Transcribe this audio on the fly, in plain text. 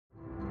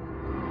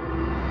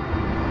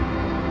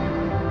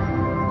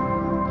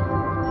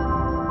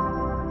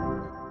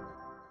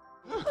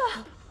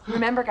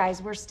Remember,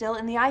 guys, we're still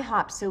in the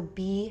IHOP, so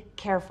be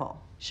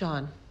careful.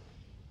 Sean,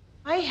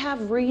 I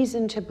have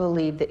reason to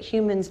believe that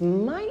humans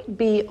might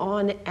be,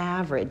 on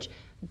average,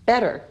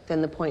 better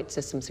than the point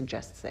system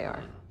suggests they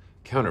are.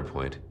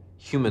 Counterpoint,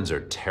 humans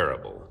are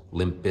terrible.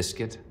 Limp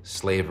Bizkit,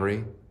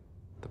 slavery,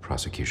 the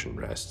prosecution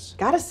rests.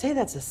 Gotta say,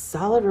 that's a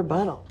solid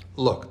rebuttal.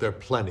 Look, there are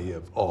plenty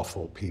of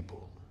awful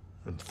people,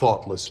 and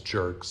thoughtless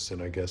jerks,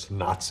 and I guess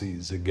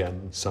Nazis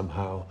again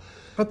somehow.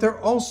 But there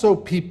are also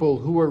people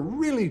who are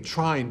really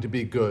trying to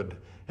be good,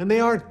 and they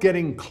aren't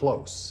getting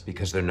close.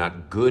 Because they're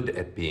not good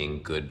at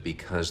being good,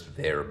 because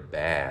they're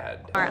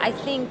bad. I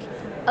think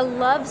a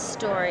love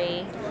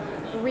story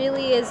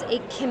really is a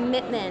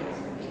commitment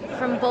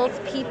from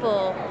both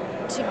people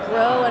to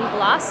grow and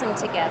blossom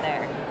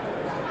together.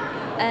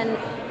 And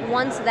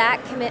once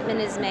that commitment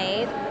is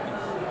made,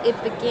 it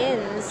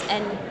begins,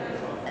 and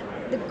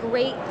the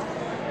great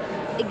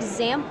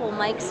example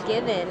Mike's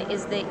given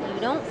is that you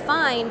don't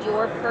find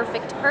your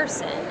perfect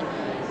person.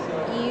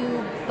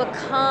 You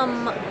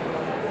become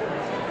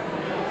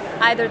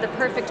either the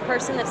perfect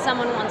person that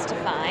someone wants to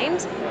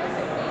find,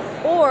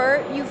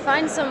 or you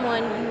find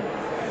someone,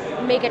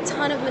 you make a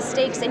ton of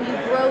mistakes and you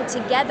grow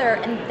together,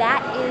 and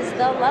that is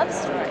the love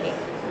story.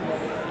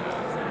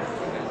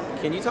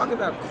 Can you talk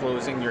about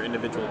closing your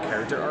individual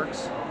character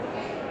arcs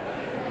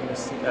in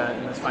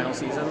this final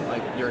season?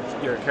 Like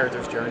your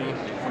character's journey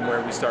from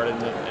where we started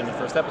in the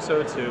first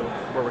episode to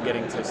where we're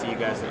getting to see you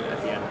guys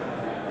at the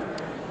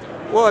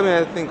end? Well, I mean,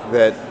 I think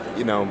that,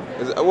 you know,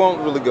 I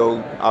won't really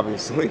go,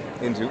 obviously,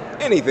 into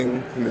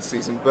anything in this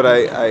season, but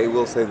I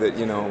will say that,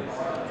 you know,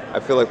 I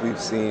feel like we've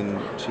seen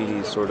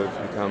Chidi sort of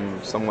become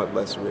somewhat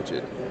less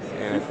rigid,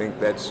 and I think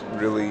that's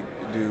really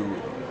due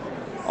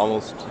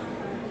almost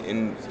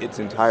in its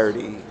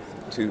entirety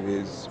to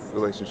his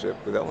relationship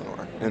with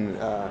Eleanor. And,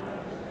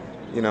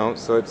 you know,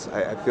 so it's,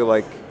 I feel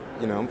like,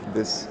 you know,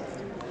 that's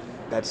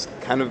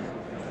kind of,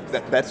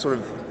 that's sort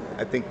of,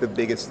 I think the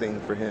biggest thing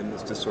for him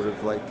is to sort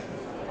of like,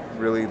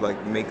 really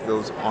like make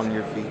those on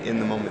your feet, in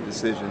the moment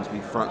decisions, be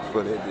front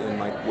footed, and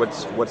like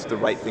what's the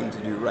right thing to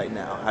do right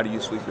now? How do you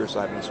sweep your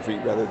side of the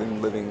street rather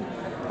than living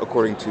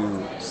according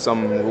to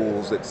some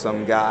rules that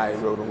some guy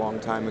wrote a long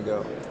time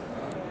ago?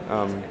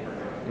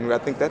 I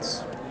think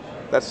that's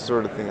the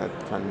sort of thing I'm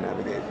trying to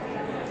navigate.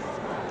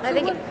 I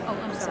think. Oh,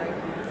 I'm sorry.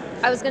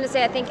 I was going to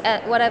say, I think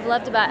what I've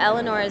loved about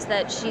Eleanor is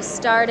that she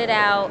started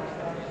out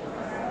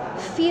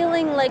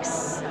feeling like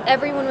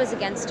everyone was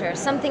against her.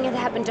 Something had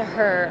happened to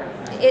her.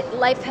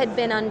 Life had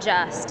been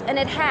unjust, and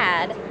it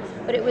had,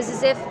 but it was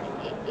as if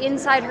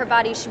inside her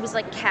body she was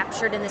like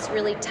captured in this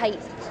really tight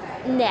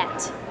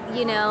net,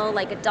 you know,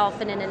 like a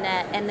dolphin in a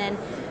net. And then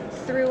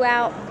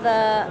throughout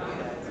the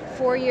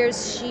 4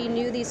 years she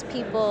knew these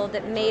people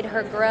that made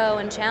her grow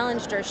and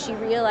challenged her, she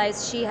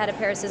realized she had a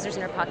pair of scissors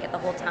in her pocket the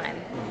whole time.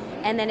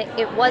 And then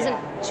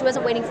she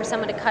wasn't waiting for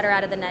someone to cut her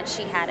out of the net.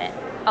 She had it,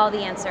 all the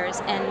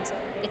answers. And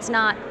it's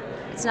not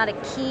a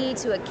key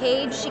to a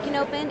cage she can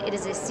open. It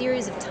is a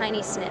series of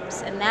tiny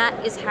snips, and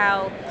that is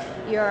how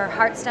your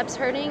heart stops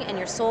hurting and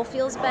your soul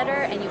feels better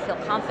and you feel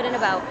confident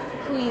about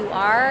who you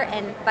are.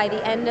 And by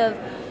the end of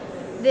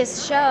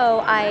this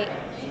show,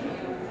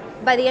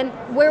 by the end,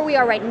 where we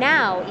are right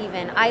now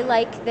even, I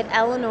like that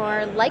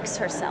Eleanor likes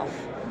herself.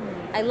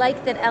 I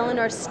like that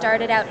Eleanor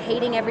started out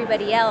hating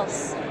everybody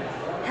else,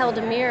 held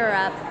a mirror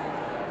up,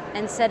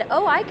 and said,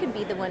 oh, I could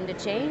be the one to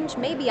change.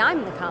 Maybe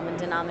I'm the common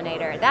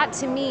denominator. That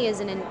to me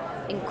is an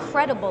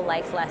incredible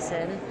life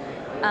lesson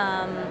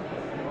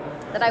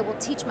that I will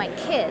teach my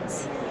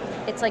kids.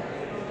 It's like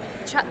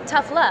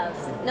tough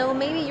love. No,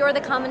 maybe you're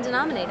the common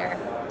denominator.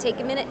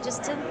 Take a minute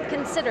just to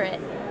consider it.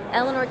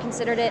 Eleanor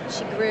considered it,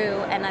 she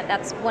grew, and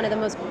that's one of the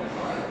most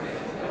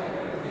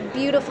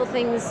beautiful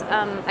things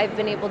I've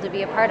been able to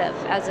be a part of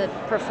as a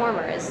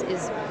performer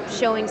is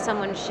showing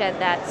someone shed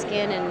that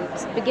skin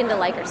and begin to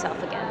like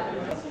herself again.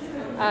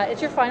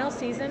 It's your final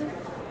season.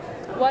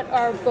 What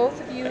are both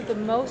of you the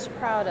most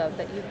proud of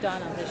that you've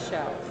done on this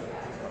show?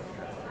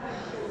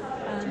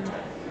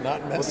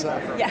 Not mess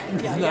up.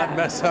 Not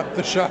mess up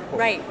the show.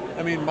 Right.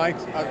 I mean,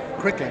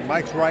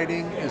 Mike's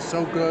writing is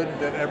so good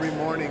that every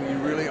morning you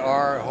really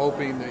are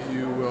hoping that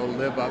you will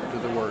live up to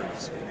the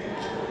words.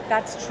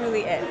 That's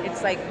truly it.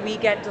 It's like we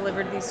get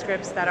delivered these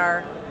scripts that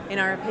are, in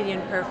our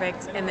opinion,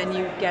 perfect, and then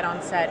you get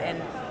on set,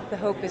 and the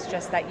hope is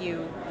just that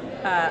you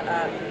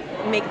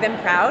make them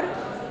proud.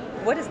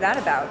 What is that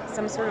about?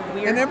 Some sort of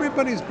weird... And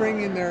everybody's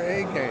bringing their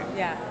A game.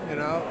 Yeah. You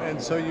know,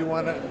 and so you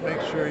want to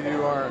make sure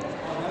you are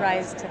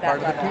rise to that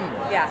part level. of the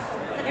team.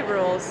 Yeah, it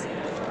rules.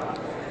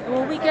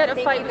 Will we get a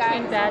fight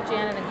between Bad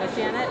Janet and Good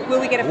Janet? Will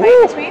we get a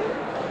fight between?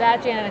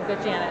 Bad Janet and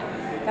Good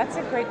Janet. That's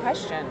a great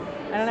question.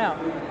 I don't know.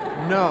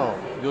 No,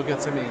 you'll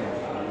get something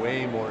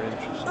way more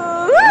interesting.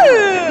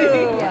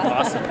 Ooh!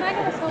 Awesome. Can I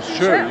get a social?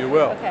 Sure, you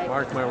will. Okay.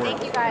 Mark my words.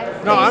 Thank you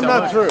guys. No, I'm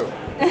not through.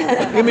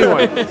 Give me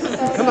one.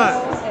 Come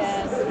on.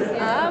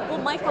 Will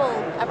Michael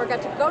ever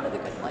get to go to the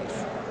good place?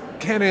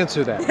 Can't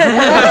answer that.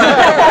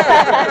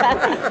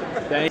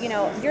 You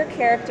know, your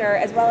character,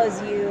 as well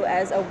as you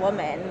as a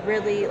woman,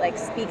 really like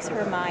speaks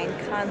her mind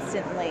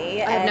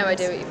constantly. I have no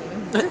idea what you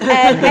mean.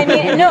 And I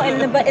mean,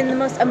 no, but in the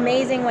most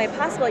amazing way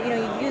possible. You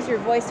know, you use your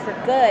voice for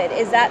good.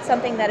 Is that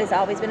something that has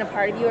always been a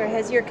part of you, or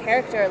has your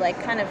character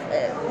like kind of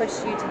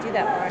pushed you to do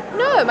that more?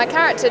 No, my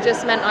character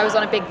just meant I was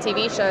on a big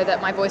TV show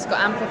that my voice got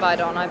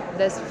amplified on.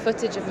 There's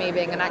footage of me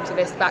being an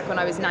activist back when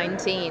I was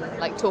 19,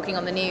 like talking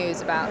on the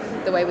news about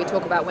the way we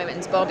talk about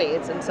women's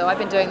bodies. And so I've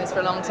been doing this for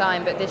a long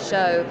time, but this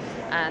show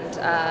and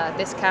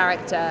this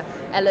character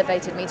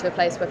elevated me to a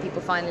place where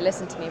people finally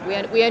listen to me.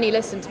 We only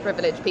listen to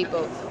privileged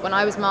people. When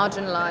I was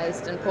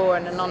marginalized and poor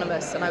and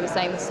anonymous, and I was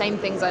saying the same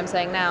things I'm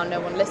saying now, no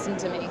one listened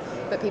to me.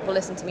 But people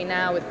listen to me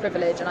now with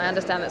privilege, and I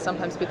understand that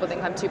sometimes people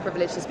think I'm too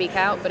privileged to speak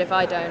out, but if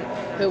I don't,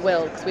 who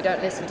will? Because we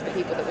don't listen to the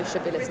people that we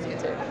should be listening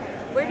to.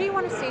 Where do you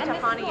want to see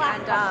Tahani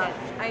end up?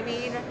 I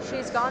mean,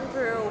 she's gone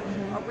through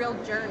a real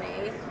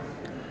journey.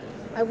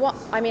 I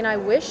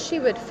wish she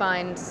would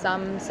find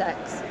some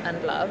sex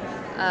and love.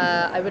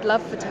 I would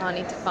love for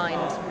Tahani to find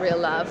real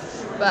love,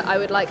 but I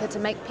would like her to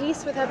make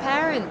peace with her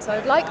parents. I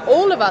would like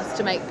all of us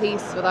to make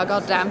peace with our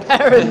goddamn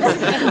parents.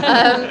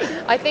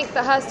 I think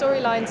that her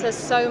storyline says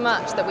so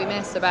much that we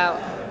miss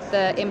about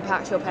the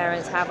impact your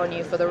parents have on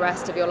you for the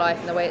rest of your life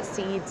and the way it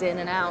seeds in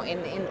and out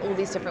in all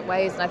these different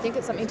ways. And I think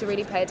it's something to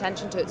really pay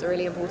attention to. It's a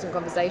really important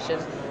conversation.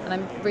 And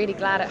I'm really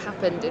glad it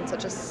happened in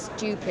such a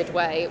stupid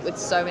way with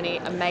so many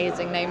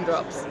amazing name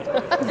drops.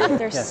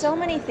 There's so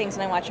many things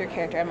when I watch your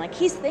character. I'm like,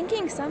 he's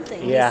thinking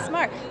something. He's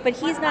smart. But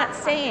he's not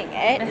saying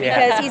it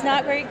because he's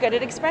not very good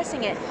at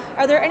expressing it.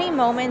 Are there any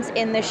moments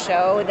in the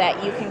show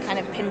that you can kind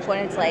of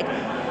pinpoint? It's like,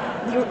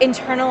 you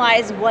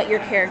internalize what your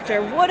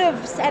character would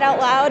have said out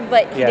loud,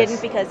 but he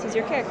didn't because he's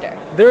your character.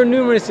 There are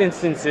numerous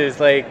instances,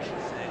 one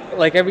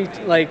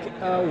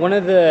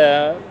of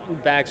the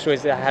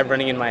backstories that I have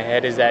running in my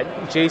head is that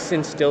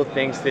Jason still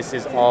thinks this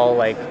is all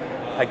like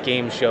a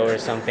game show or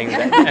something,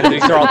 and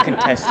these are all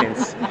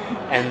contestants,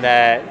 and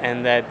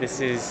that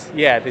this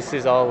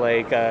is all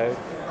like a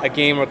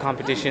game or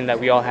competition that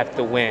we all have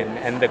to win,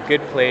 and the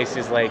good place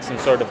is like some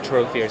sort of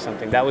trophy or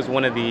something. That was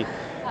one of the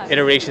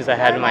iterations I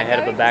had in my head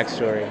of a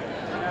backstory.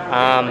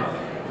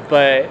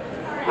 But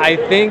I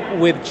think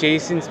with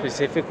Jason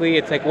specifically,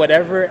 it's like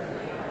whatever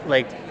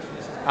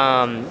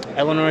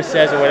Eleanor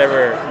says or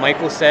whatever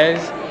Michael says,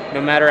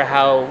 no matter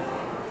how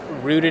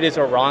rude it is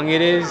or wrong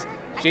it is,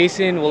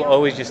 Jason will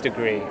always just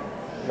agree.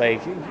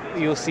 Like,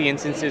 you'll see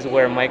instances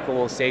where Michael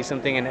will say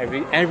something and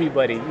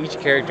everybody, each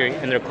character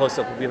in their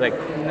close-up will be like,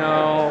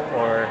 no,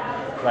 or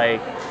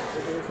like,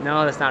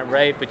 no, that's not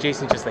right. But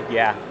Jason's just like,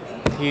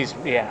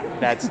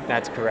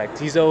 that's correct.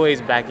 He's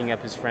always backing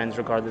up his friends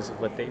regardless of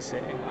what they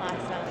say.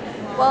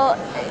 Awesome. Well,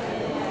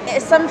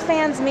 some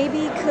fans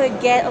maybe could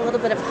get a little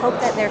bit of hope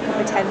that there could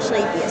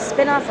potentially be a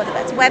spin-off, whether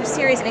that's web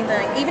series, anything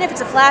like, even if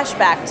it's a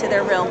flashback to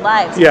their real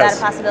lives. Is that a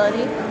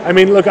possibility? I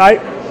mean, look,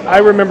 I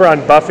remember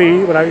on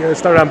Buffy, when I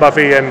started on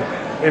Buffy, and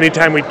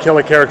anytime we'd kill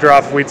a character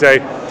off, we'd say,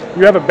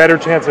 you have a better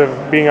chance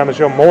of being on the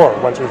show more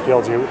once we've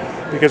killed you,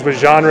 because with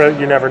genre,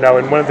 you never know.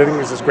 And one of the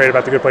things that's great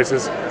about The Good Place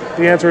is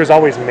the answer is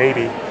always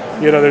maybe.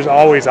 You know, there's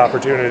always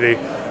opportunity,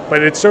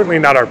 but it's certainly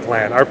not our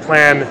plan. Our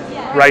plan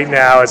right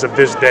now, as of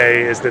this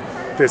day, is that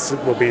this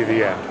will be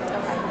the end.